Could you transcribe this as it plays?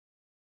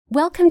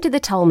Welcome to the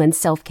Tolman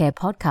Self-Care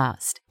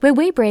Podcast, where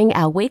we bring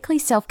our weekly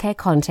self-care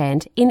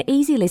content in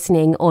easy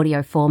listening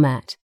audio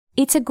format.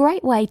 It's a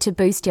great way to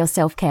boost your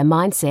self-care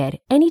mindset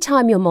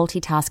anytime you're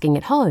multitasking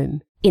at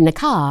home, in the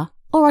car,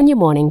 or on your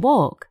morning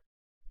walk.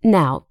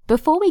 Now,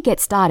 before we get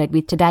started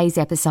with today's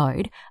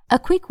episode, a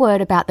quick word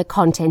about the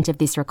content of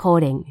this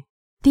recording.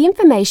 The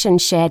information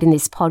shared in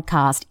this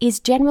podcast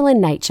is general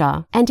in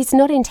nature and is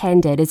not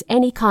intended as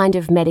any kind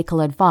of medical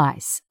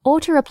advice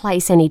or to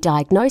replace any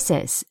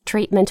diagnosis,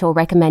 treatment or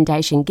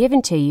recommendation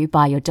given to you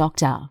by your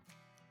doctor.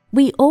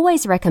 We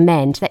always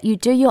recommend that you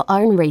do your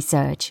own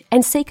research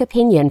and seek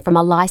opinion from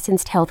a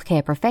licensed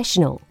healthcare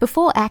professional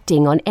before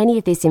acting on any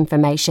of this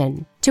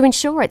information to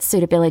ensure its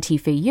suitability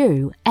for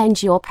you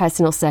and your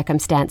personal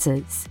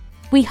circumstances.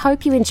 We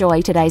hope you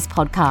enjoy today's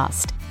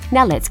podcast.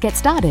 Now let's get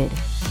started.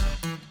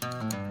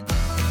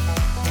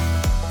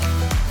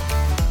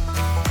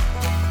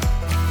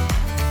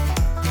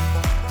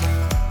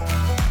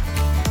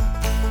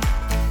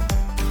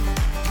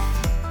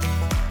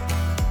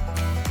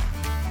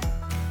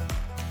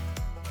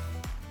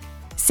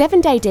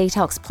 Seven-day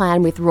detox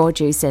plan with raw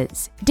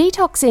juices.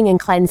 Detoxing and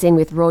cleansing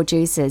with raw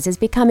juices has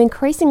become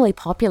increasingly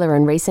popular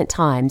in recent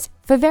times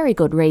for very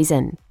good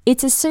reason.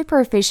 It's a super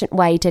efficient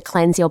way to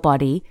cleanse your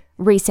body,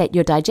 reset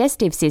your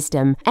digestive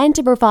system, and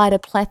to provide a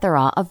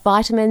plethora of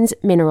vitamins,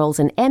 minerals,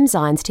 and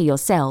enzymes to your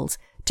cells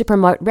to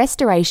promote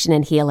restoration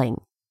and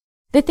healing.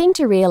 The thing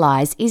to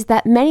realise is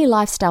that many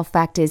lifestyle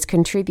factors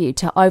contribute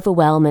to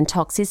overwhelm and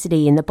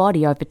toxicity in the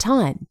body over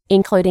time,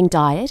 including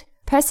diet,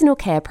 personal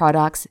care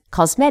products,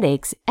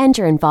 cosmetics, and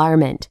your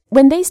environment.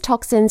 When these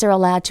toxins are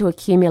allowed to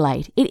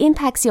accumulate, it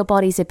impacts your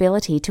body's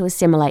ability to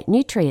assimilate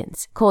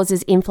nutrients,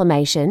 causes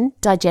inflammation,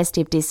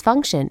 digestive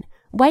dysfunction,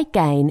 weight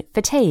gain,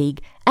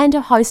 fatigue, and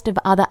a host of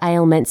other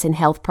ailments and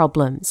health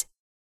problems.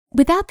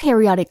 Without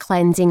periodic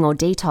cleansing or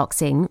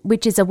detoxing,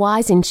 which is a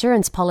wise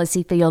insurance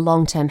policy for your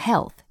long-term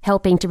health,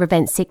 helping to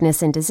prevent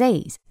sickness and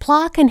disease,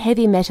 plaque and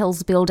heavy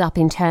metals build up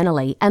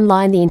internally and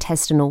line the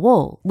intestinal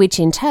wall, which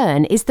in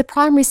turn is the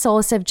primary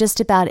source of just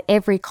about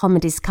every common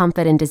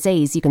discomfort and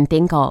disease you can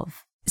think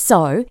of.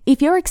 So,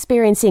 if you're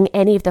experiencing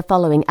any of the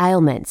following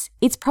ailments,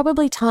 it's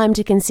probably time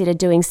to consider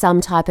doing some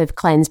type of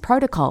cleanse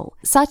protocol,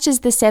 such as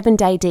the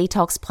 7-day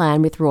detox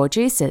plan with raw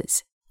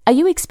juices. Are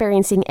you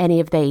experiencing any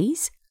of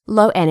these?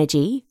 Low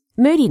energy,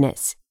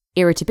 moodiness,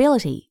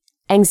 irritability,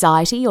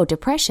 anxiety or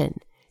depression,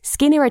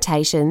 skin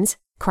irritations,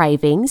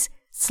 cravings,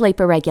 sleep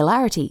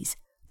irregularities,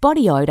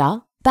 body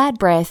odour, bad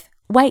breath,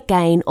 weight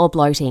gain or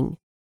bloating?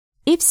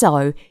 If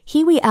so,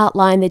 here we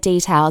outline the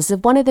details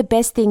of one of the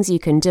best things you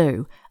can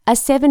do, a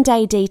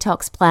 7-day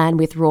detox plan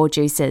with raw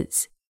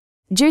juices.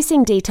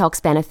 Juicing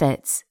detox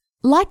benefits.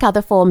 Like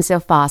other forms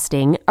of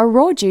fasting, a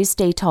raw juice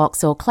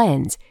detox or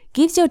cleanse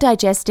gives your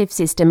digestive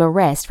system a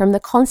rest from the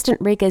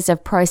constant rigours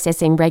of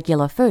processing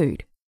regular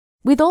food.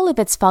 With all of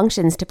its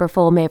functions to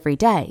perform every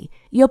day,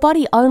 your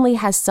body only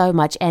has so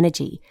much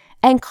energy,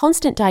 and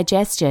constant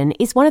digestion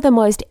is one of the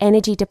most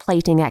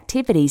energy-depleting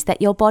activities that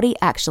your body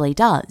actually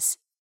does.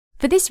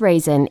 For this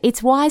reason,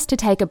 it's wise to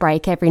take a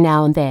break every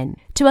now and then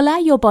to allow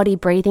your body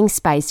breathing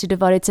space to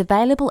devote its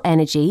available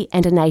energy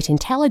and innate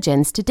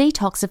intelligence to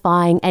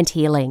detoxifying and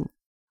healing.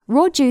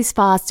 Raw juice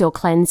fasts or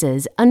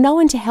cleanses are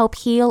known to help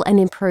heal and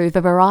improve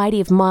a variety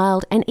of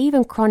mild and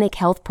even chronic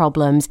health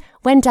problems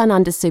when done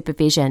under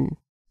supervision.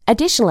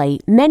 Additionally,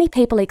 many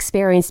people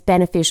experience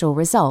beneficial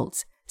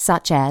results,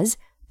 such as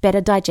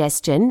better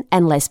digestion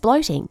and less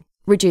bloating,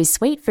 reduced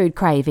sweet food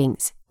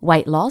cravings,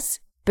 weight loss,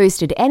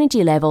 boosted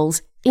energy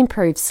levels,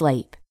 improved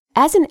sleep.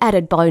 As an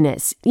added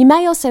bonus, you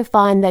may also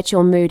find that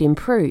your mood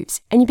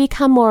improves and you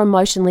become more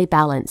emotionally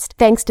balanced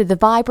thanks to the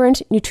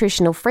vibrant,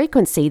 nutritional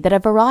frequency that a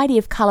variety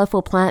of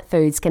colourful plant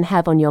foods can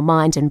have on your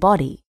mind and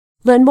body.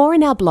 Learn more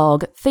in our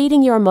blog,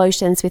 Feeding Your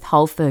Emotions with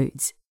Whole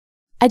Foods.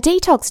 A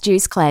detox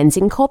juice cleanse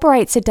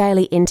incorporates a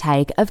daily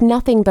intake of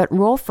nothing but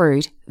raw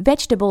fruit,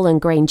 vegetable and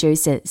green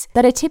juices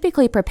that are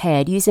typically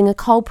prepared using a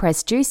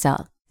cold-pressed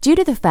juicer, due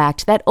to the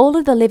fact that all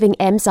of the living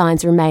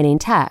enzymes remain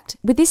intact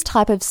with this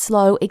type of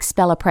slow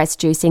expeller-press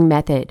juicing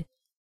method.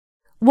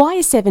 Why a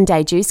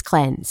 7-day juice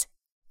cleanse?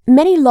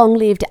 Many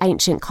long-lived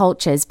ancient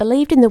cultures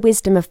believed in the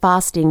wisdom of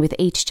fasting with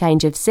each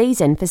change of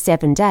season for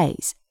 7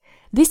 days.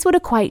 This would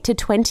equate to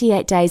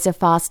 28 days of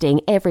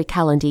fasting every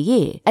calendar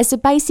year as a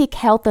basic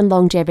health and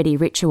longevity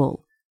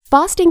ritual.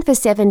 Fasting for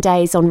 7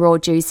 days on raw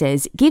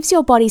juices gives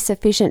your body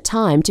sufficient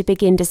time to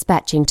begin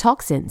dispatching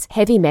toxins,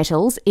 heavy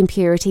metals,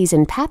 impurities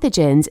and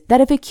pathogens that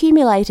have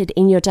accumulated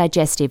in your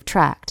digestive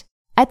tract.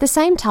 At the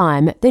same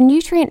time, the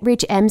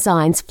nutrient-rich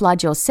enzymes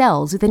flood your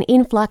cells with an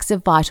influx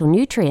of vital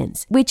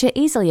nutrients, which are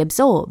easily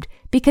absorbed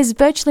because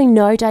virtually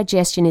no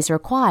digestion is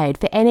required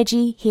for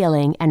energy,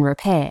 healing and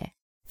repair.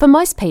 For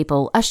most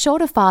people, a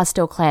shorter fast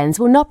or cleanse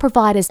will not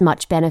provide as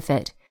much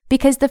benefit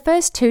because the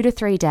first 2 to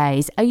 3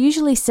 days are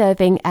usually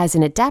serving as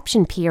an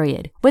adaptation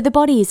period where the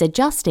body is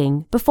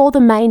adjusting before the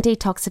main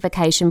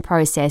detoxification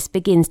process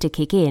begins to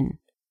kick in.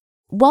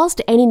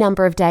 whilst any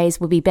number of days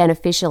will be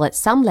beneficial at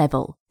some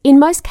level, in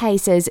most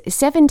cases,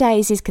 7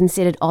 days is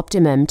considered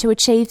optimum to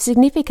achieve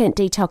significant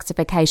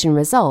detoxification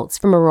results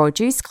from a raw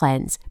juice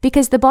cleanse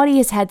because the body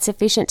has had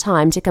sufficient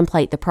time to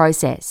complete the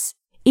process.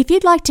 If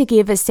you'd like to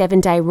give a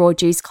 7-day raw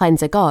juice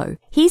cleanse a go,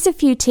 here's a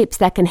few tips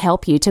that can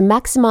help you to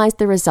maximise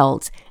the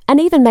results and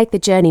even make the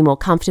journey more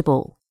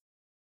comfortable.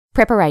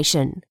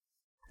 Preparation.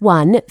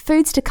 1.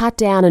 Foods to cut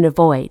down and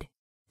avoid.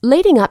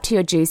 Leading up to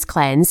your juice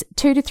cleanse,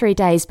 2 to 3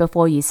 days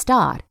before you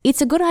start,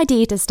 it's a good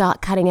idea to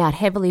start cutting out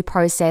heavily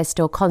processed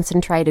or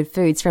concentrated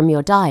foods from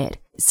your diet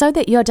so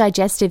that your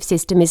digestive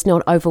system is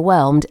not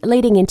overwhelmed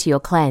leading into your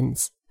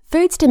cleanse.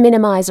 Foods to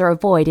minimise or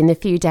avoid in the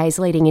few days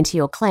leading into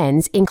your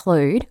cleanse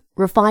include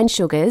refined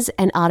sugars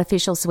and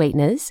artificial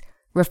sweeteners,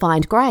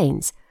 refined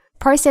grains,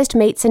 processed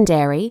meats and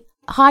dairy,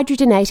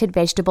 hydrogenated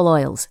vegetable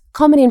oils,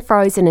 common in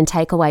frozen and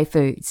takeaway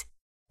foods.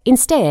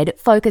 Instead,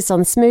 focus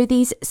on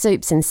smoothies,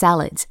 soups and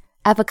salads,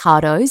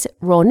 avocados,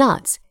 raw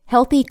nuts,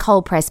 healthy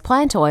cold-pressed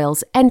plant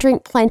oils, and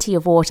drink plenty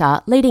of water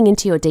leading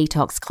into your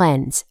detox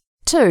cleanse.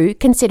 2.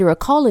 Consider a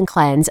colon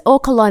cleanse or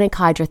colonic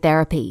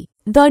hydrotherapy.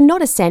 Though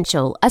not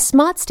essential, a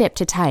smart step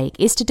to take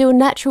is to do a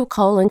natural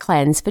colon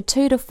cleanse for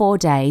 2 to 4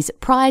 days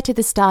prior to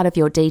the start of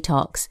your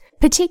detox,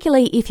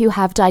 particularly if you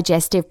have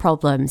digestive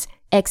problems,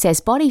 excess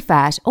body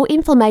fat, or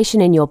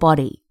inflammation in your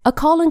body. A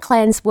colon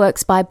cleanse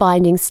works by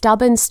binding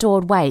stubborn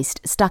stored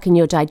waste stuck in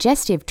your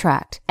digestive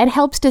tract and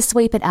helps to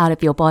sweep it out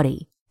of your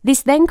body.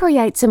 This then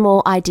creates a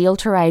more ideal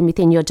terrain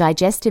within your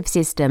digestive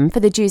system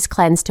for the juice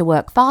cleanse to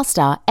work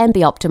faster and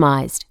be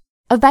optimised.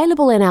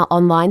 Available in our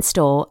online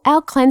store,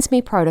 our Cleanse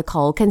Me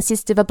protocol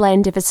consists of a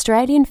blend of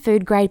Australian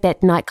food-grade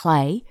bentonite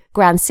clay,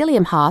 ground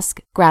psyllium husk,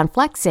 ground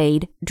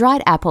flaxseed,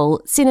 dried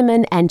apple,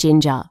 cinnamon and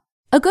ginger.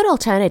 A good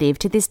alternative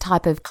to this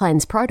type of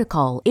cleanse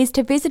protocol is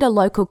to visit a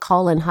local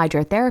colon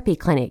hydrotherapy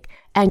clinic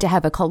and to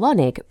have a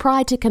colonic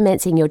prior to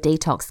commencing your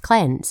detox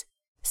cleanse.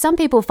 Some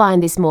people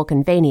find this more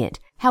convenient.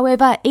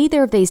 However,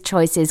 either of these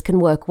choices can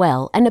work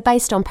well and are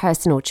based on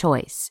personal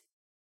choice.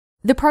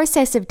 The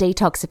process of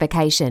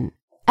detoxification.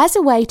 As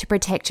a way to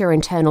protect your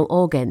internal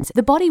organs,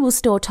 the body will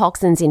store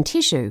toxins in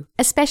tissue,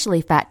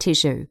 especially fat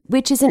tissue,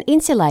 which is an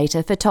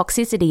insulator for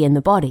toxicity in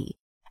the body.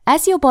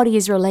 As your body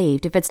is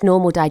relieved of its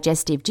normal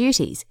digestive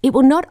duties, it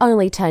will not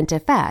only turn to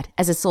fat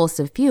as a source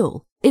of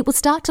fuel, it will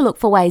start to look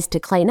for ways to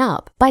clean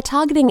up by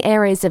targeting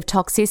areas of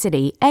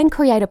toxicity and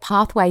create a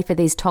pathway for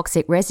these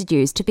toxic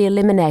residues to be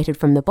eliminated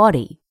from the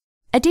body.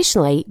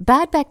 Additionally,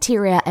 bad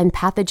bacteria and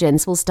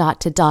pathogens will start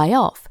to die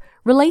off,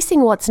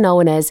 releasing what's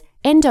known as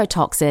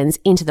endotoxins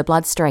into the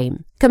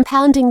bloodstream,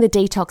 compounding the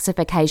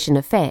detoxification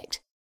effect.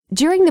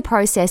 During the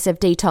process of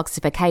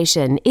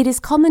detoxification, it is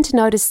common to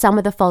notice some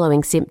of the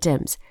following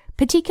symptoms,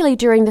 particularly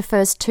during the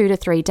first 2 to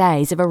 3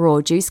 days of a raw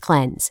juice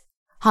cleanse: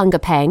 hunger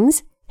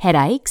pangs,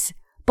 headaches,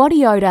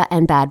 body odour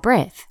and bad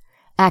breath,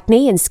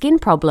 acne and skin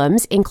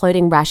problems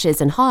including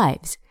rashes and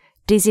hives,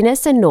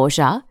 dizziness and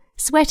nausea,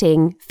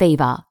 sweating,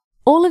 fever.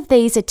 All of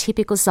these are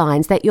typical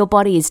signs that your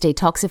body is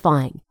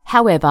detoxifying.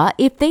 However,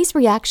 if these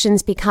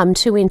reactions become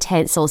too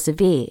intense or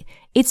severe,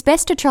 it's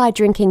best to try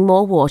drinking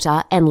more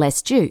water and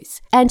less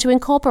juice, and to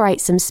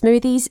incorporate some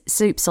smoothies,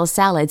 soups or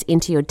salads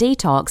into your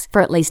detox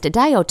for at least a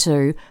day or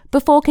 2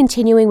 before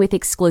continuing with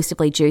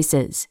exclusively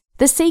juices.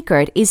 The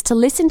secret is to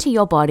listen to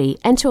your body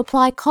and to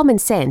apply common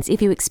sense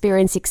if you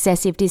experience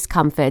excessive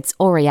discomforts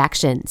or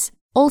reactions.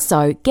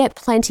 Also, get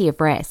plenty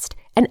of rest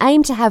and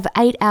aim to have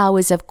 8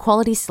 hours of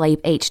quality sleep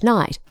each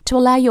night to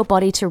allow your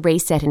body to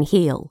reset and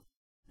heal.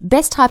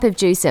 Best type of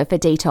juicer for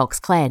detox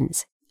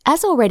cleanse.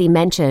 As already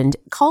mentioned,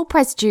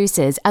 cold-pressed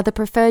juices are the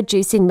preferred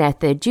juicing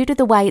method due to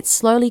the way it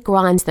slowly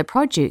grinds the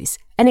produce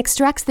and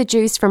extracts the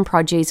juice from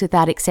produce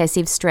without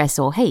excessive stress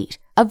or heat,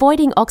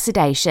 avoiding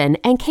oxidation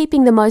and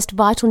keeping the most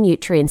vital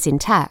nutrients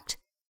intact.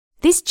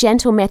 This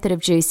gentle method of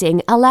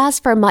juicing allows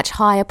for a much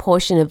higher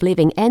portion of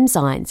living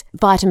enzymes,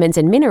 vitamins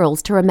and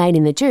minerals to remain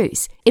in the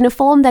juice in a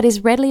form that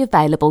is readily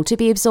available to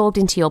be absorbed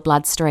into your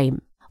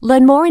bloodstream.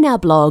 Learn more in our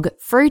blog,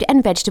 Fruit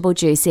and Vegetable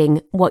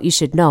Juicing, What You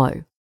Should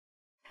Know.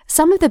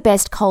 Some of the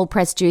best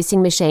cold-pressed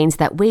juicing machines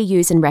that we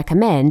use and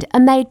recommend are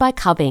made by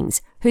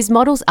Covings, whose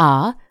models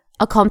are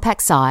a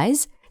compact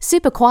size,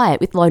 super quiet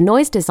with low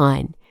noise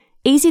design,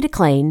 easy to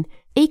clean,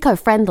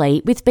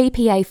 eco-friendly with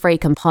BPA-free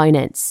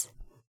components.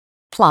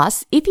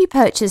 Plus, if you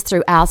purchase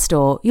through our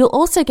store, you'll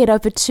also get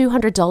over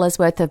 $200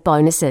 worth of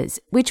bonuses,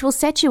 which will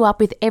set you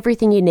up with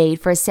everything you need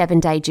for a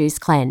 7-day juice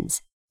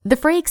cleanse. The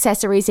free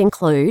accessories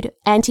include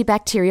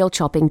antibacterial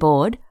chopping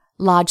board,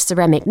 large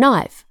ceramic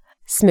knife,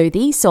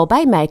 smoothie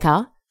sorbet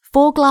maker,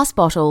 4 glass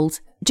bottles,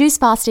 juice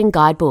fasting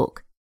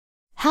guidebook.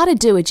 How to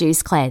do a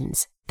juice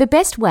cleanse. The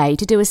best way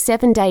to do a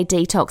 7-day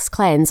detox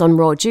cleanse on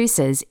raw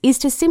juices is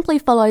to simply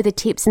follow the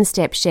tips and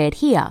steps shared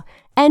here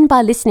and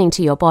by listening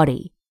to your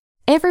body.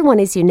 Everyone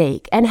is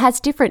unique and has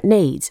different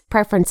needs,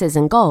 preferences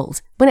and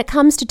goals when it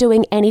comes to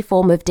doing any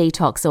form of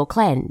detox or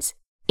cleanse.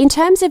 In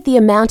terms of the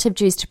amount of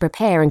juice to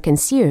prepare and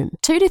consume,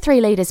 2 to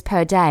 3 litres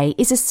per day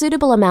is a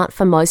suitable amount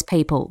for most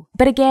people.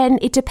 But again,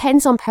 it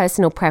depends on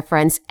personal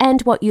preference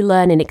and what you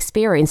learn and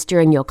experience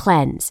during your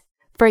cleanse.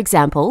 For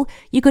example,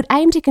 you could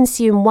aim to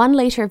consume 1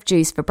 litre of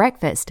juice for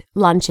breakfast,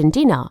 lunch and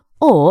dinner,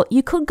 or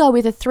you could go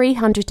with a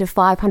 300 to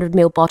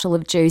 500ml bottle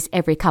of juice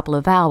every couple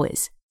of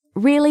hours.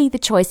 Really, the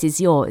choice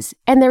is yours,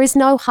 and there is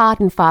no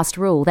hard and fast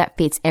rule that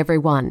fits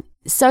everyone.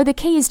 So the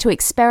key is to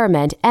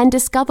experiment and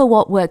discover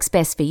what works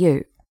best for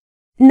you.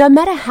 No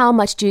matter how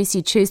much juice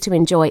you choose to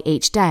enjoy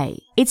each day,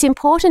 it's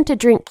important to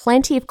drink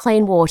plenty of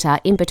clean water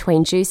in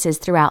between juices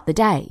throughout the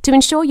day to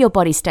ensure your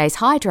body stays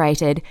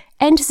hydrated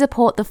and to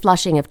support the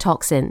flushing of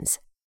toxins.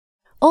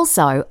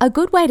 Also, a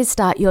good way to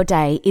start your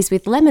day is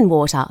with lemon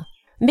water.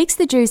 Mix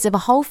the juice of a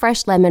whole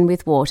fresh lemon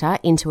with water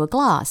into a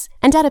glass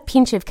and add a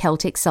pinch of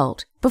Celtic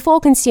salt before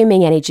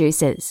consuming any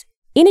juices.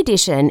 In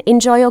addition,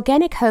 enjoy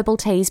organic herbal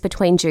teas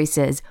between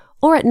juices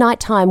or at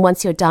night time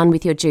once you're done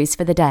with your juice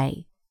for the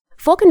day.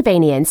 For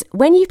convenience,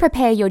 when you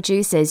prepare your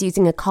juices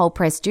using a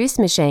cold-pressed juice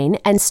machine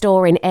and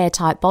store in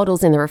airtight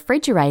bottles in the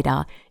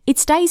refrigerator, it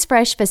stays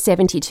fresh for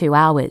 72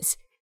 hours.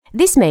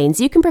 This means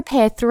you can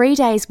prepare 3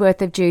 days'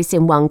 worth of juice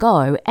in one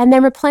go and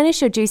then replenish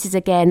your juices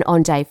again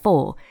on day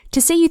 4 to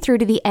see you through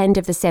to the end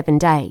of the 7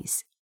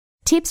 days.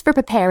 Tips for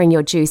preparing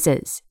your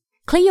juices.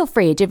 Clear your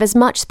fridge of as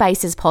much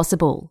space as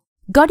possible.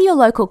 Go to your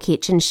local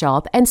kitchen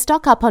shop and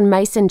stock up on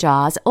mason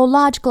jars or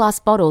large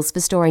glass bottles for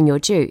storing your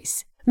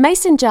juice.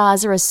 Mason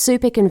jars are a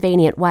super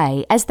convenient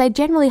way as they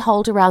generally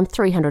hold around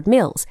 300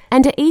 ml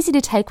and are easy to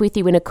take with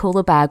you in a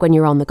cooler bag when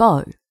you're on the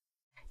go.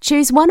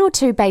 Choose 1 or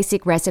 2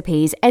 basic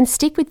recipes and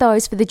stick with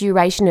those for the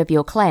duration of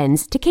your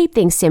cleanse to keep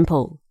things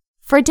simple.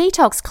 For a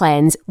detox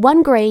cleanse,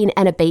 1 green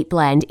and a beet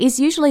blend is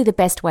usually the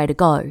best way to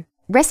go.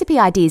 Recipe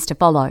ideas to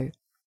follow.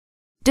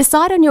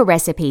 Decide on your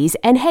recipes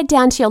and head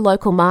down to your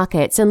local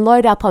markets and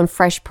load up on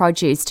fresh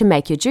produce to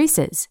make your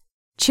juices.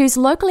 Choose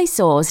locally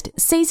sourced,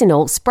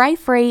 seasonal,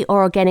 spray-free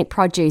or organic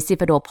produce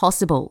if at all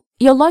possible.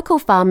 Your local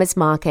farmers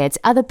markets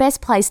are the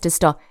best place to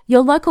stock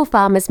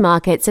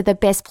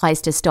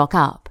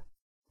up.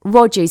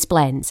 Raw juice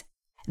blends.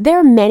 There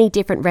are many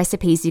different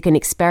recipes you can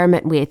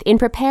experiment with in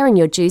preparing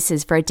your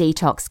juices for a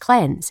detox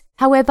cleanse.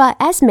 However,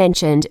 as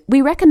mentioned, we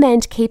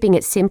recommend keeping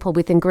it simple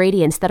with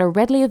ingredients that are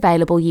readily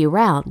available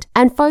year-round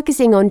and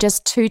focusing on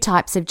just 2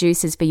 types of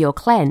juices for your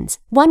cleanse,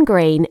 1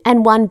 green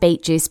and 1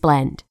 beet juice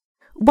blend.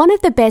 One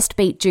of the best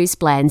beet juice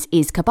blends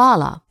is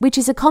Kabbalah, which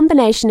is a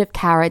combination of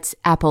carrots,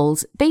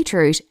 apples,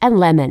 beetroot and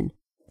lemon.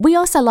 We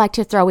also like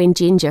to throw in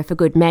ginger for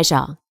good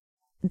measure.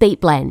 Beet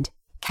blend.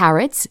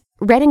 Carrots,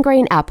 red and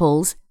green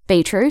apples,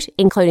 beetroot,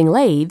 including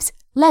leaves,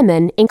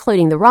 lemon,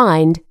 including the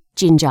rind,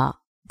 ginger.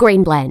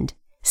 Green blend.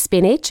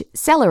 Spinach,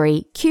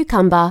 celery,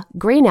 cucumber,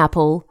 green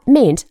apple,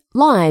 mint,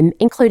 lime,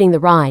 including the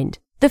rind.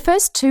 The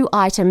first 2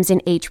 items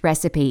in each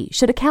recipe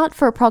should account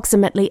for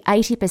approximately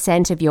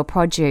 80% of your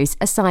produce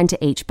assigned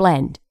to each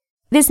blend.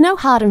 There's no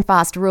hard and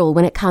fast rule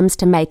when it comes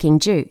to making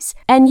juice,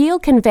 and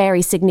yield can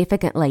vary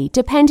significantly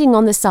depending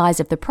on the size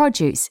of the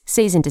produce,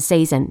 season to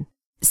season.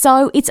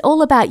 So it's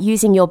all about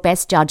using your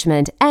best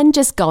judgment and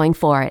just going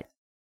for it.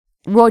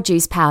 Raw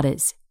juice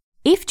powders.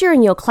 If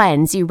during your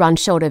cleanse you run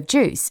short of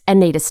juice and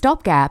need a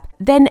stopgap,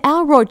 then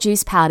our raw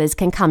juice powders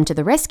can come to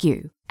the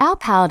rescue. Our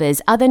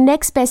powders are the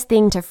next best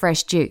thing to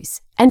fresh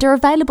juice and are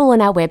available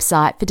on our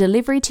website for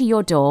delivery to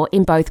your door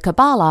in both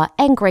Kabbalah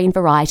and green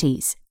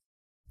varieties.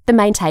 The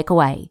main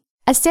takeaway.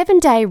 A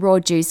 7-day raw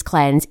juice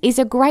cleanse is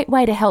a great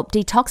way to help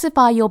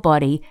detoxify your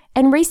body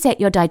and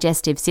reset your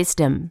digestive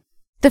system.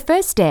 The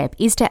first step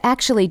is to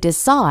actually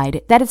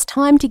decide that it's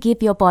time to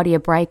give your body a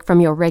break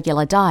from your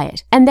regular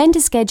diet and then to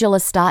schedule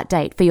a start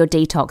date for your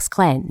detox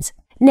cleanse.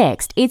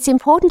 Next, it's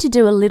important to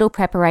do a little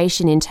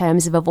preparation in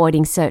terms of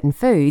avoiding certain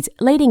foods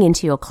leading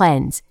into your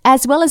cleanse,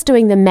 as well as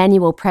doing the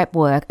manual prep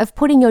work of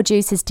putting your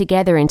juices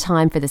together in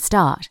time for the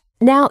start.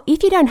 Now,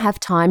 if you don't have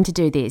time to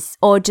do this,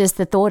 or just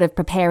the thought of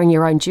preparing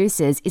your own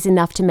juices is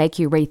enough to make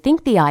you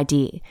rethink the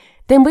idea,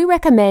 then we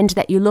recommend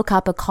that you look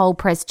up a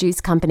cold-pressed juice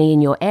company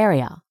in your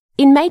area.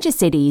 In major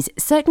cities,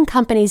 certain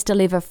companies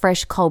deliver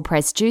fresh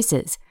cold-pressed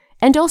juices,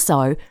 and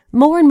also,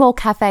 more and more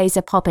cafes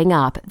are popping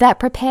up that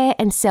prepare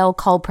and sell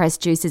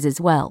cold-pressed juices as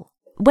well.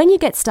 When you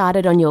get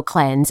started on your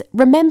cleanse,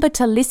 remember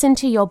to listen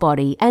to your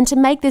body and to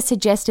make the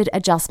suggested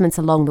adjustments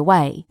along the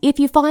way if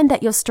you find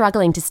that you're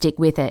struggling to stick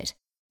with it.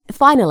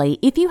 Finally,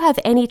 if you have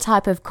any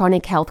type of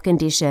chronic health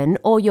condition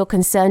or you're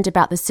concerned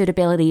about the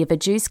suitability of a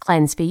juice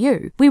cleanse for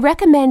you, we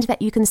recommend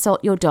that you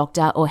consult your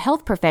doctor or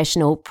health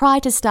professional prior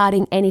to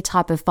starting any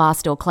type of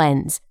fast or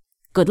cleanse.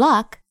 Good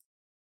luck!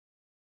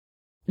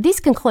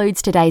 This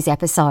concludes today's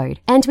episode,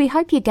 and we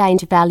hope you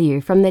gained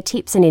value from the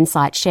tips and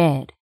insights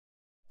shared.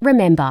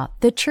 Remember,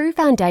 the true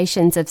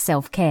foundations of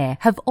self-care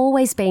have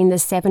always been the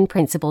 7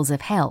 principles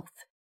of health: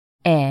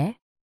 air,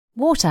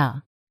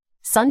 water,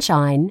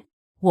 sunshine,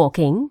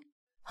 walking,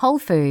 whole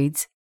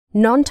foods,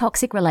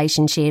 non-toxic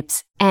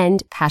relationships,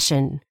 and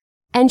passion.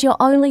 And your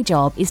only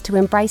job is to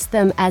embrace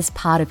them as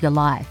part of your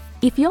life.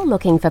 If you're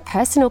looking for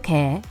personal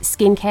care,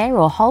 skincare,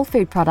 or whole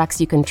food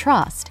products you can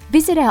trust,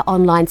 visit our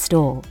online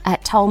store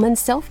at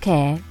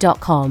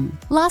tolmanselfcare.com.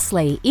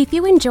 Lastly, if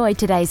you enjoyed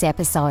today's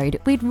episode,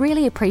 we'd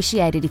really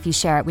appreciate it if you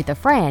share it with a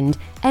friend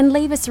and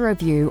leave us a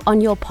review on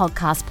your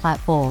podcast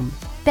platform.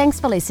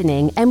 Thanks for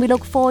listening, and we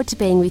look forward to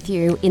being with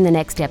you in the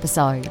next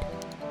episode.